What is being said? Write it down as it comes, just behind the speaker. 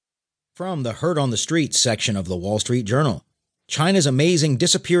From the Herd on the Street section of the Wall Street Journal, China's Amazing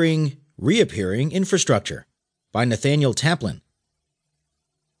Disappearing, Reappearing Infrastructure by Nathaniel Taplin.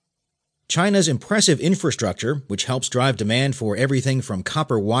 China's impressive infrastructure, which helps drive demand for everything from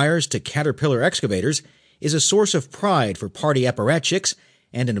copper wires to Caterpillar excavators, is a source of pride for party apparatchiks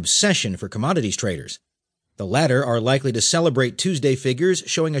and an obsession for commodities traders. The latter are likely to celebrate Tuesday figures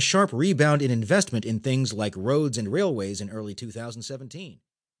showing a sharp rebound in investment in things like roads and railways in early 2017.